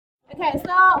Okay,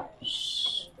 so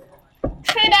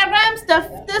tree diagrams,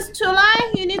 this two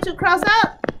line you need to cross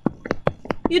out.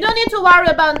 You don't need to worry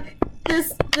about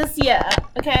this year.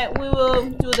 Okay, we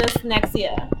will do this next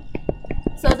year.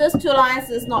 So this two lines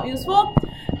is not useful.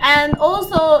 And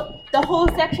also the whole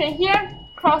section here,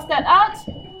 cross that out.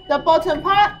 The bottom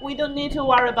part, we don't need to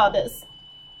worry about this.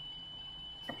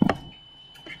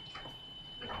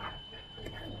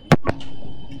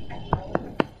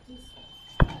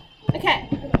 Okay.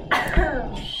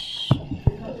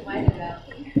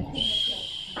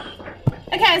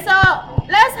 Okay, so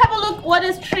let's have a look what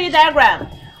is tree diagram.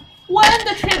 When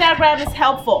the tree diagram is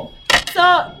helpful.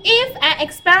 So if an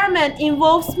experiment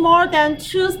involves more than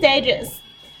 2 stages,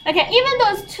 okay, even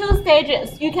those 2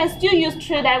 stages, you can still use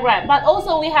tree diagram, but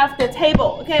also we have the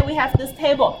table, okay, we have this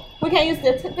table. We can use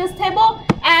this table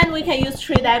and we can use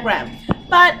tree diagram.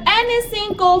 But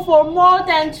anything go for more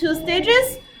than 2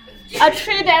 stages, a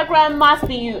tree diagram must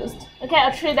be used. Okay,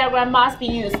 a tree diagram must be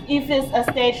used if it's a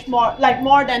stage more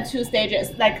than 2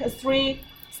 stages, like a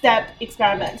 3-step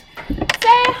experiment.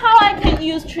 Say how I can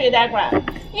use tree diagram.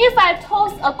 If I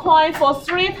toss a coin for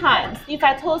 3 times,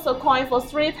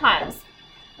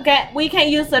 okay, we can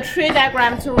use the tree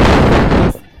diagram to represent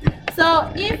this.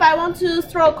 So if I want to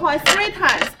throw a coin 3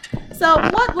 times, so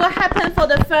what will happen for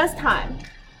the first time?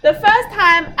 The first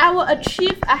time I will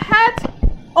achieve a head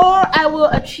or I will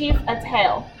achieve a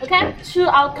tail. Okay, 2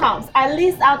 outcomes. I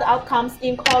list out the outcomes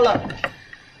in column.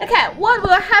 Okay, what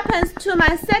will happen to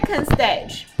my second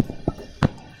stage?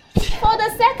 For the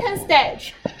second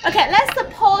stage, okay, let's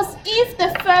suppose if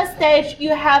the first stage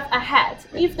you have a head,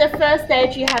 then the second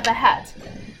stage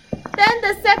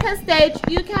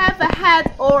you can have a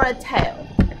head or a tail.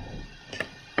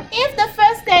 If the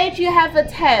first stage you have a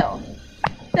tail,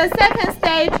 the second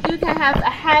stage you can have a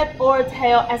head or a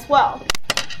tail as well.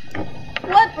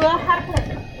 What will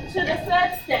happen to the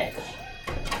third stage?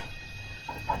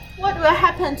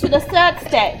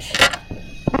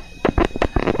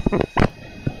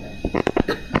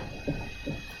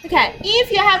 Okay,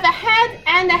 if you have a head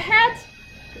and a head,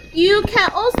 you can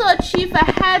also achieve a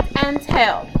head and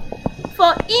tail.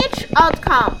 For each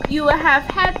outcome, you will have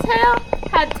head, tail,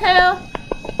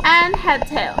 and head,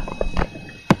 tail.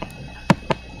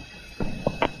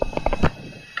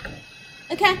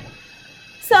 Okay,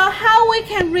 so how we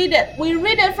can read it? We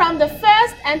read it from the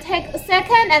first and take a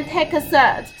second and take a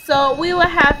third. So we will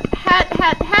have head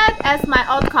as my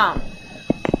outcome.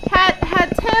 Head,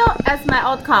 tail as my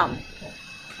outcome.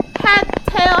 Head,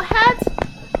 tail,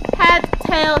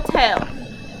 tail.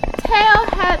 Tail,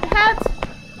 head,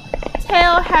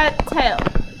 tail, head, tail.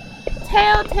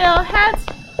 Tail, head,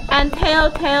 and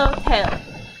tail, tail.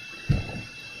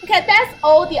 Okay, that's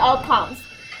all the outcomes.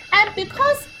 And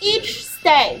because each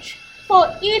stage,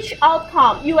 for each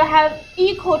outcome, you will have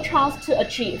equal chance to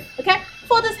achieve. Okay,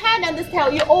 for this head and this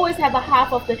tail, you always have a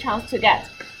half of the chance to get.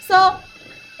 So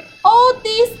all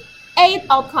these 8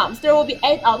 outcomes, there will be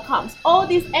 8 outcomes. All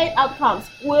these 8 outcomes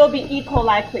will be equal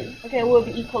likely. Okay, will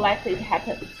be equal likely to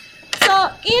happen. So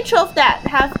each of that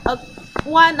have a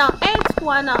 1 on 8,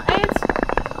 1 on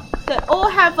 8. They all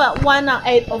have a 1 on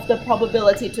 8 of the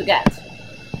probability to get.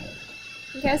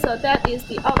 Okay, so that is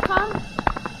the outcome,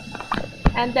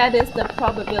 and that is the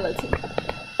probability.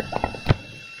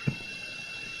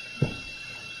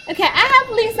 Okay, I have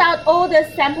listed out all the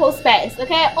sample space.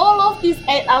 Okay, all of these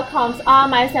 8 outcomes are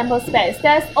my sample space.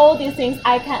 That's all these things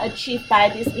I can achieve by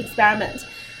this experiment.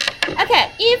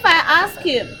 Okay, if I ask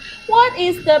you, what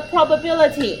is the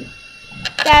probability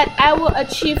that I will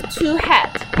achieve 2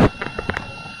 heads?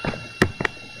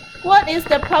 What is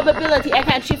the probability I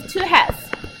can achieve 2 heads?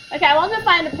 Okay, I want to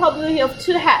find the probability of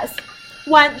 2 heads.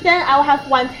 Then I will have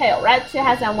 1 tail, right? 2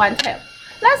 heads and 1 tail.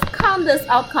 Let's count this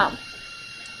outcome.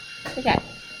 Okay,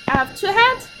 I have 2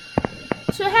 heads,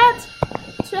 2 heads,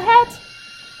 2 heads.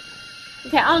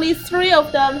 Okay, only 3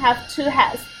 of them have 2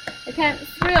 heads. Okay,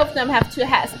 3 of them have 2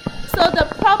 heads. So the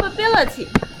probability,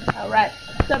 alright,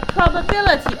 the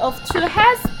probability of 2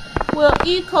 heads will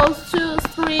equal to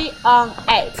 3 on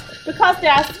 8. Because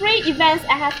there are 3 events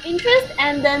I have interest,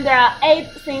 and then there are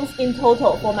 8 things in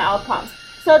total for my outcomes.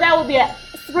 So that will be a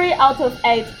 3 out of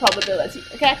 8 probability.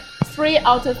 Okay, 3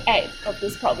 out of 8 of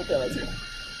this probability.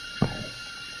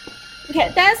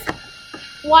 Okay, that's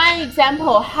one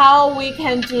example how we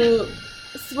can do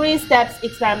 3 steps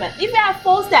experiment. If you have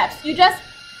 4 steps, you just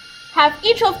have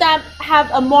each of them have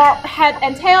a more head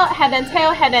and tail, head and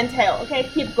tail, head and tail. Okay,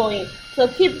 keep going. So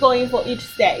keep going for each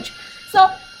stage. So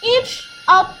each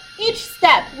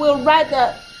step will write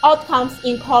the outcomes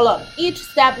in column. Each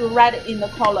step will write it in the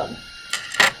column.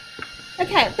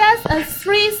 Okay, that's a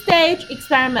 3-stage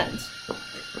experiment.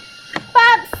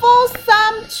 But for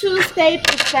some two-stage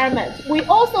experiment, we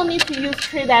also need to use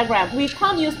tree diagram. We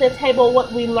can't use the table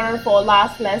what we learned for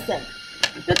last lesson.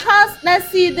 Because let's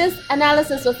see this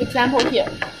analysis of example here.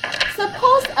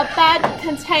 Suppose a bag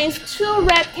contains 2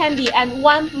 red candy and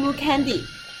 1 blue candy.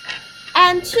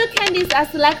 And 2 candies are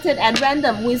selected at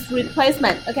random with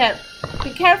replacement. Okay,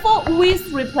 be careful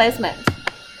with replacement.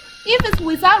 If it's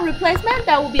without replacement,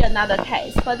 that will be another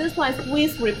case. But this one is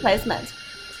with replacement.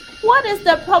 What is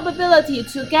the probability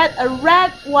to get a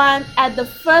red one at the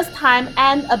first time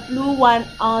and a blue one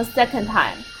on second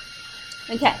time?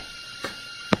 Okay.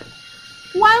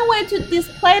 One way to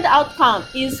display the outcome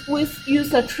is with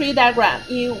use a tree diagram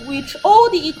in which all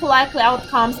the equal likely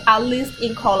outcomes are listed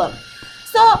in column.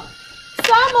 So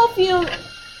some of you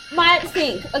might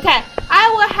think, okay, I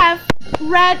will have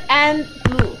red and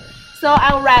blue. So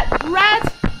I will write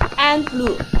red and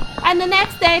blue. And the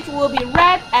next stage will be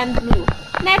red and blue.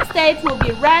 Next stage will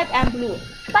be red and blue.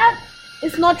 But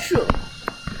it's not true.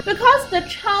 Because the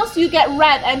chance you get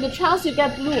red and the chance you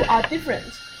get blue are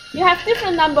different. You have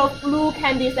different number of blue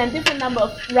candies and different number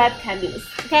of red candies.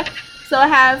 Okay? So I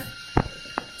have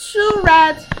 2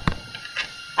 red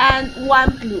and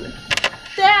 1 blue.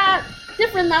 There are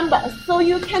different numbers. So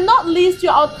you cannot list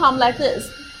your outcome like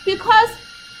this. Because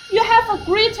you have a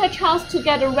greater chance to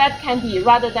get a red candy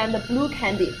rather than the blue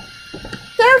candy.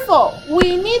 Therefore,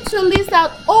 we need to list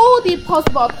out all the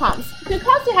possible outcomes.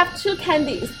 Because you have 2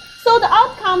 candies, so the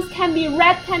outcomes can be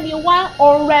red candy 1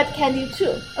 or red candy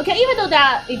 2. Okay, even though they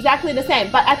are exactly the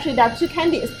same, but actually there are 2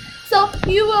 candies. So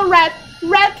you will write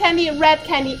red candy,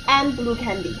 and blue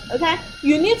candy. Okay,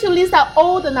 you need to list out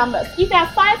all the numbers. If you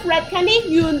have 5 red candy,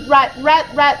 you write red.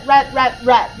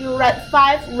 You write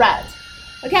 5 red.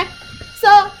 Okay,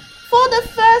 so for the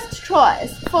first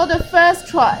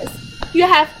choice, you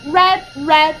have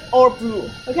red, or blue.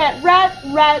 Okay,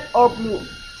 red, or blue.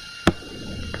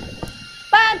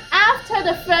 But after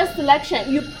the first selection,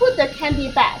 you put the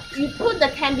candy back.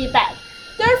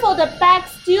 Therefore, the bag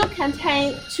still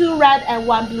contains 2 red and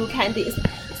 1 blue candies.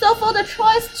 So for the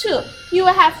choice 2, you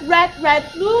will have red,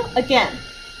 blue again.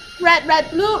 Red,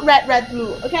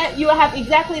 blue. Okay, you will have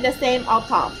exactly the same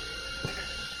outcome.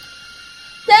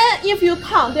 Then if you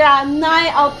count, there are 9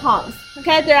 outcomes.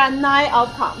 Okay, there are 9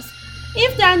 outcomes.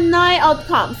 If there are 9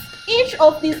 outcomes, each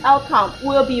of these outcomes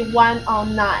will be 1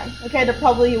 on 9. Okay, the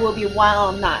probability will be 1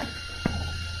 on 9.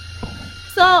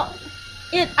 So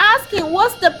it's asking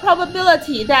what's the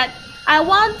probability that I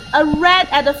want a red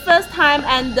at the first time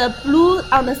and the blue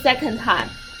on the second time.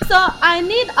 So I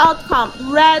need outcome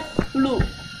red, blue.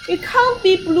 It can't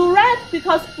be blue, red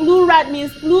because blue, red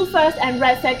means blue first and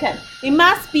red second. It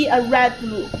must be a red,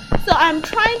 blue. So I'm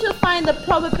trying to find the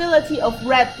probability of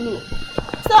red, blue.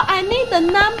 So I need the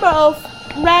number of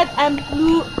red and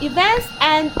blue events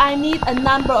and I need a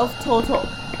number of total.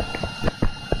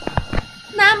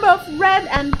 Number of red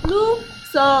and blue.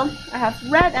 So I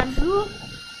have red and blue.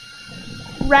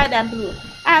 I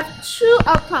have 2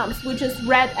 outcomes, which is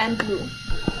red and blue.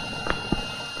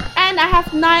 And I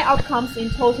have 9 outcomes in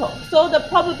total. So the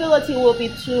probability will be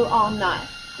 2 on 9.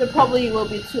 The probability will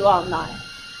be 2 on 9.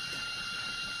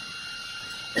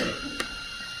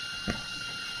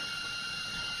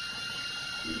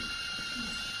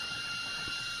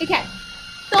 Okay,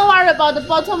 don't worry about the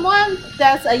bottom one.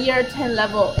 That's a year 10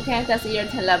 level. Okay, that's a year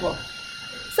 10 level.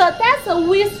 So that's a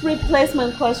with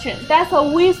replacement question.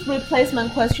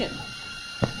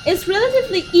 It's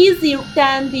relatively easier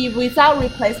than the without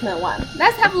replacement one.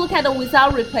 Let's have a look at the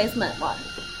without replacement one.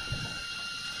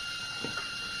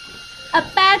 A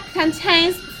bag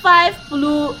contains 5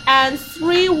 blue and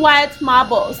 3 white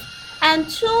marbles, and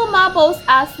 2 marbles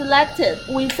are selected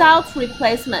without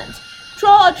replacement.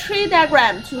 Draw a tree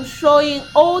diagram to showing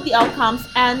all the outcomes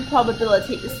and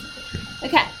probabilities.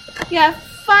 Okay, you have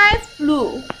 5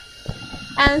 blue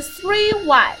and 3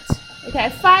 white. Okay,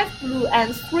 5 blue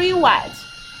and 3 white.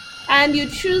 And you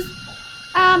choose,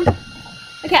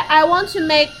 okay, I want to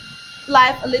make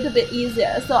life a little bit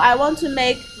easier. So I want to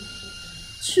make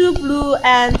 2 blue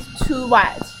and 2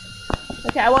 white.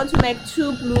 Okay, I want to make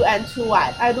 2 blue and 2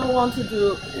 white. I don't want to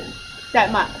do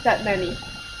that many.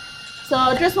 So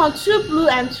I just want 2 blue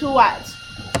and 2 white.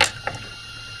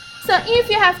 So if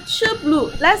you have 2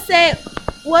 blue, let's say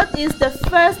what is the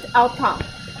first outcome?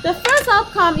 The first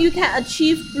outcome you can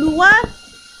achieve blue 1,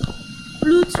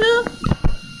 blue 2,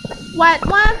 white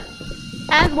 1,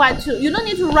 and white 2. You don't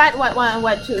need to write white 1 and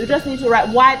white 2. You just need to write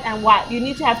white and white. You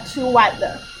need to have 2 white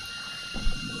there.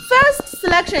 First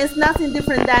selection is nothing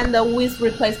different than the with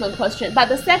replacement question, but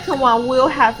the second one will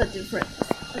have a difference.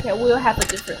 Okay, will have a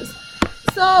difference.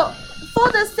 So for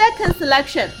the second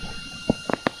selection,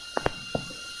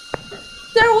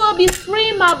 there will will be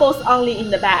 3 marbles only in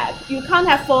the bag. You can't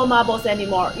have 4 marbles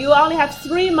anymore. You only have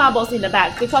 3 marbles in the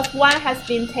bag because 1 has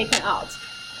been taken out.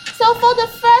 So for the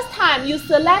first time, you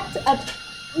select a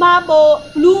marble,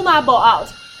 blue marble out.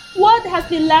 What has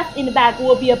been left in the bag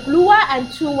will be a blue one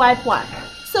and 2 white one.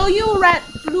 So you write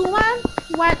blue one,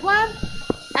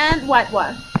 and white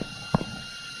one.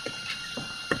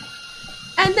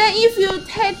 And then if you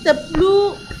take the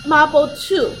blue marble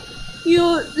 2, you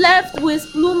left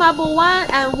with blue marble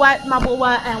 1 and white marble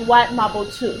 1 and white marble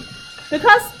 2.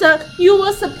 Because you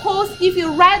will suppose if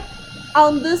you write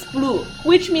on this blue,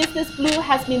 which means this blue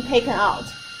has been taken out.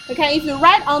 Okay, if you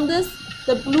write on this,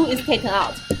 the blue is taken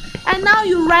out. And now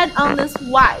you write on this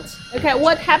white. Okay,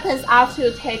 what happens after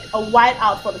you take a white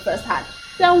out for the first time?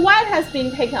 Then white has been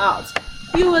taken out.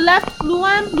 You will left blue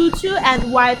 1, blue 2,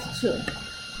 and white 2.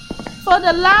 For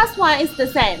the last one, it's the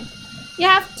same. You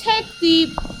have to take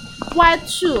the white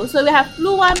 2. So we have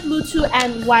blue 1, blue 2,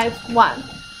 and white 1.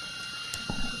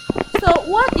 So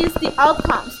what is the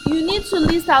outcomes? You need to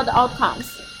list out the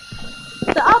outcomes.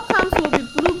 The outcomes will be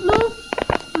blue, blue,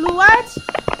 blue, white,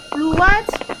 blue, white,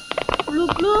 blue,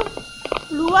 blue,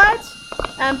 blue, white,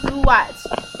 and blue, white.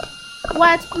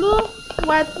 White, blue,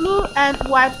 and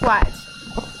white, white.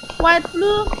 White,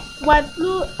 blue,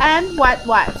 and white,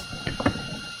 white.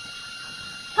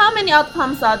 How many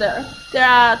outcomes are there? There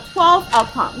are 12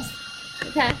 outcomes.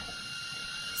 Okay,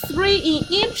 3 in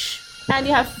each, and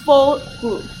you have 4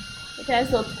 groups. Okay,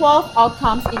 so 12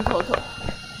 outcomes in total.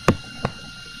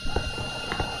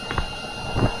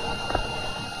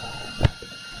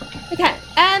 Okay,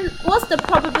 and what's the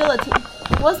probability?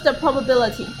 What's the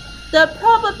probability? The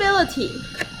probability,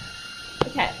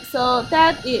 okay, so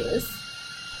that is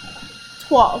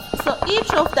 12. So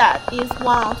each of that is 1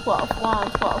 on 12, 1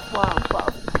 on 12, 1 on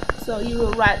 12. So you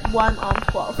will write 1 on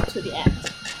 12 to the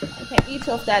end. Okay, each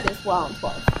of that is 1 on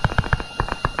 12.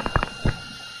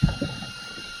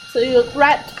 So you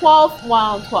write 12 1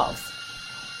 on 12.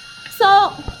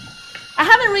 So I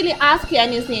haven't really asked you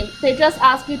anything. They just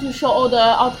ask you to show all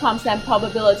the outcomes and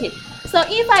probability. So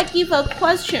if I give a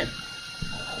question,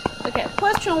 okay,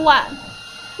 question 1.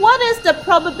 What is the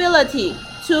probability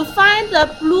to find the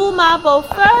blue marble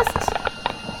first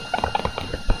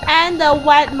and the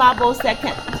white marble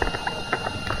second?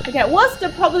 Okay, what's the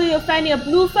probability of finding a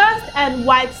blue first and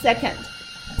white second?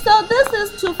 So this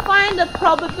is to find the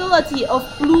probability of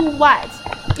blue-white.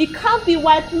 It can't be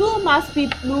white-blue, must be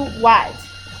blue-white.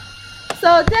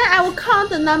 So then I will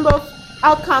count the number of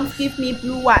outcomes give me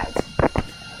blue-white.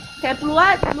 Okay,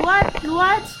 blue-white, blue-white,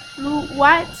 blue-white,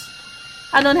 blue-white.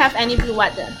 I don't have any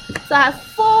blue-white then. So I have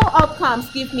 4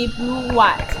 outcomes give me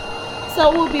blue-white.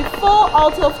 So it will be 4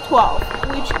 out of 12,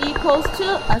 which equals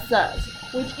to a third.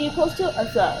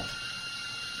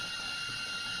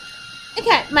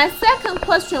 Okay, my second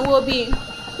question will be,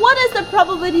 what is the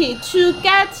probability to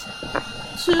get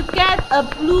a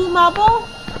blue marble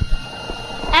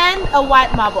and a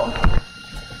white marble?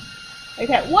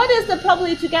 Okay, what is the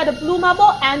probability to get a blue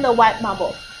marble and a white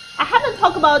marble? I haven't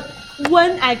talked about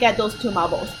when I get those 2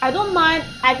 marbles. I don't mind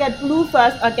I get blue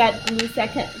first or get blue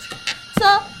second.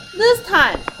 So this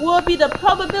time will be the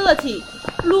probability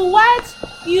blue-white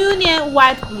union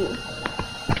white-blue.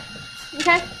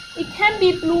 Okay, it can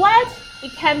be blue-white,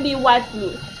 it can be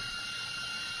white-blue.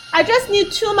 I just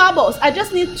need 2 marbles. I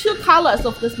just need 2 colors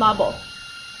of this marble.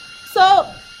 So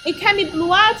it can be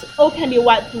blue-white or can be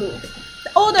white-blue.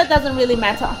 The order doesn't really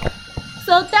matter.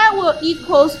 So that will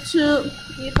equals to,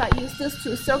 if I use this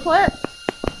to circle it,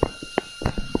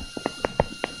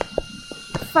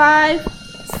 5,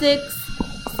 6,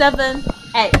 7,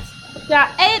 8. There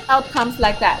are 8 outcomes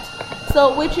like that.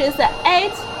 So which is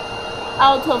 8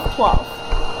 out of 12,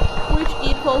 which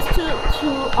equals to 2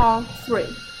 on 3,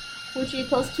 which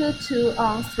equals to 2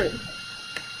 on 3.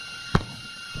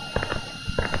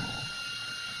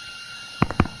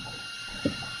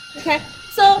 Okay,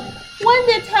 so when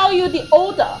they tell you the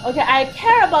order, okay, I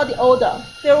care about the order,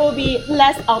 there will be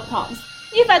less outcomes.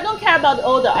 If I don't care about the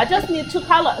order, I just need 2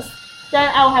 colors, then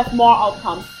I'll have more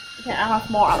outcomes. Okay, I'll have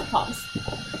more outcomes.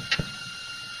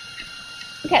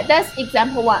 Okay, that's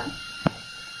example 1.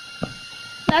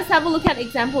 Let's have a look at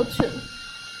example 2.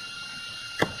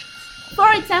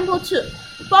 For example 2,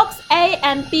 box A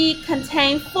and B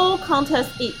contain 4 counters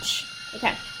each.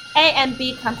 Okay, A and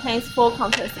B contains 4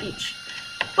 counters each.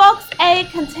 Box A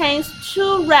contains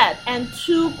 2 red and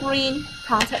 2 green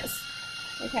counters.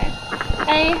 Okay,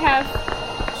 A have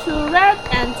 2 red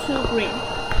and 2 green.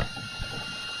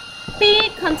 B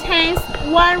contains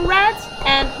 1 red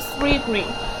and 3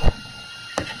 green.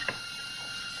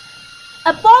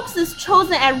 A box is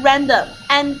chosen at random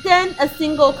and then a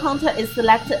single counter is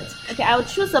selected. Okay, I will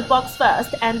choose a box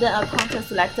first and then a counter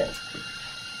selected.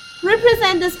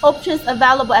 Represent these options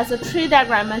available as a tree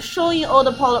diagram and showing all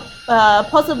the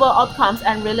possible outcomes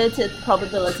and related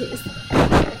probabilities.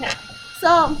 Okay,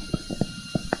 so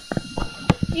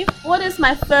what is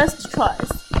my first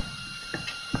choice?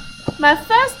 My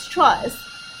first choice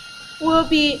will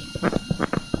be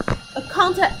a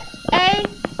counter A,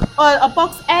 or a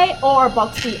box A or a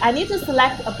box B. I need to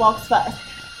select a box first,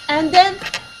 and then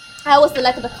I will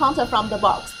select the counter from the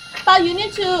box. But you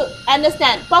need to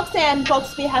understand, box A and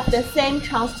box B have the same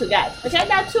chance to get. Okay,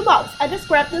 there are two boxes. I just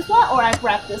grab this one or I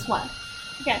grab this one.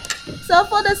 Okay, so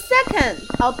for the second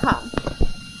outcome,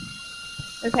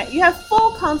 okay, you have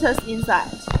 4 counters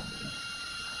inside.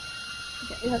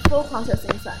 Okay, you have 4 counters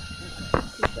inside.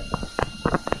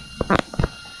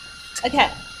 Okay,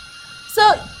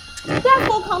 so there are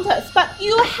 4 counters, but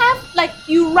you have, like,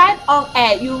 you write on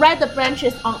A, you write the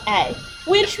branches on A,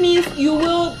 which means you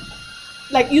will,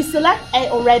 like, you select A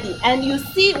already and you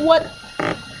see what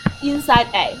inside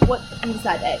A,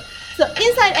 So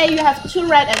inside A you have 2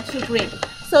 red and 2 green.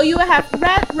 So you will have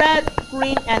red, red,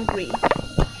 green, and green.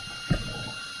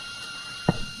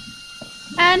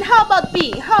 And how about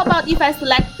B? How about if I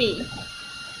select B?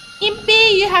 In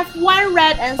B you have 1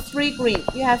 red and 3 green.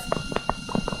 You have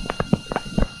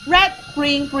red,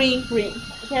 green, green, green.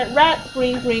 Okay, red,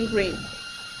 green, green, green.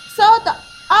 So the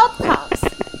outcomes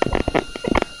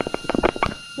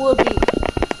will be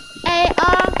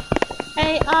AR,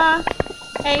 AR,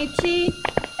 AG,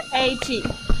 AG.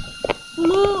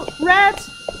 Blue, red,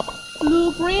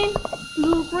 blue, green,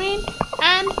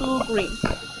 and blue, green.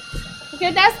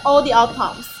 Okay, that's all the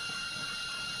outcomes.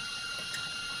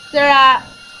 There are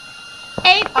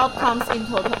 8 outcomes in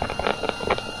total.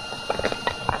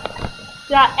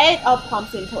 There are 8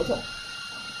 outcomes in total.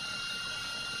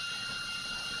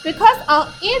 Because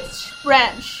on each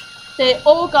branch, they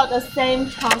all got the same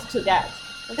chance to get.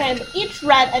 Okay, and each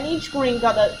red and each green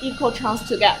got an equal chance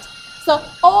to get. So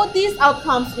all these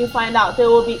outcomes you find out, they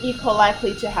will be equal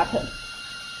likely to happen.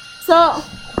 So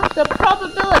the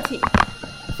probability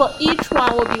for each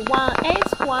one will be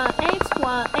 1/8, 1/8,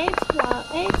 1/8,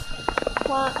 1/8,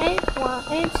 1/8,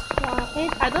 1/8,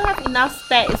 1/8. I don't have enough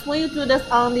space. When you do this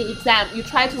on the exam, you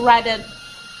try to write it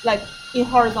like in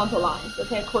horizontal lines,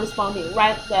 okay, corresponding.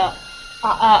 Write the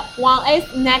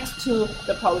 1/8 next to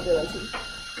the probability.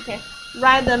 Okay,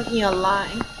 write them in a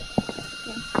line.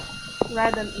 Okay.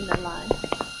 Write them in a line.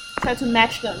 Try to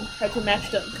match them.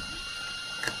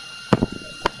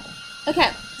 Okay,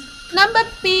 number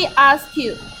B asks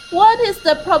you, what is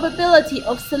the probability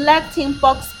of selecting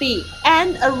box B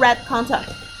and a red counter?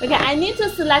 Okay, I need to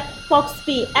select box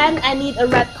B and I need a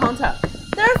red counter.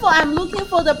 Therefore, I'm looking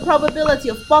for the probability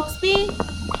of box B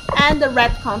and the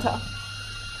red counter.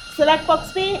 Select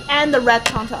box B and the red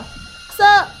counter.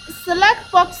 So select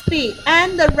box B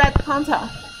and the red counter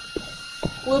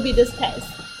will be this case.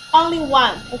 Only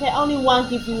one, okay, only one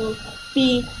gives you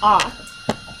BR.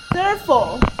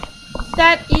 Therefore,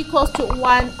 that equals to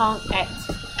 1 on 8.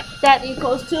 That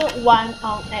equals to 1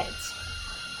 on 8.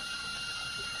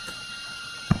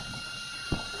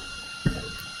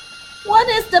 What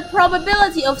is the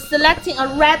probability of selecting a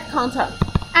red counter?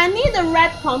 I need a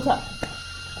red counter.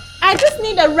 I just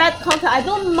need a red counter. I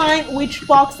don't mind which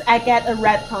box I get a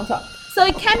red counter. So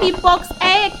it can be box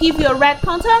A give you a red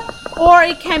counter, or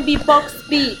it can be box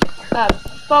B.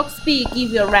 Box B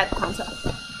give you a red counter.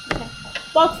 Okay.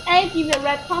 Box A gives you a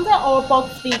red counter, or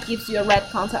box B gives you a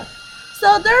red counter.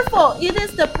 So therefore, it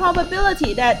is the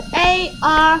probability that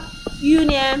AR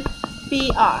union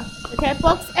BR. Okay,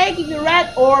 box A gives you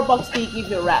red or box B gives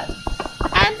you red.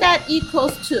 And that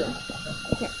equals to,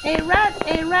 okay, A red,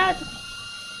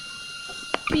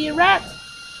 B red,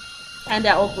 and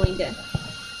they're all green then.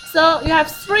 So you have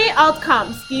 3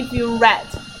 outcomes give you red.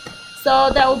 So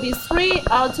that will be 3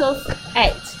 out of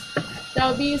 8. That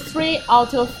will be 3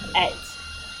 out of 8.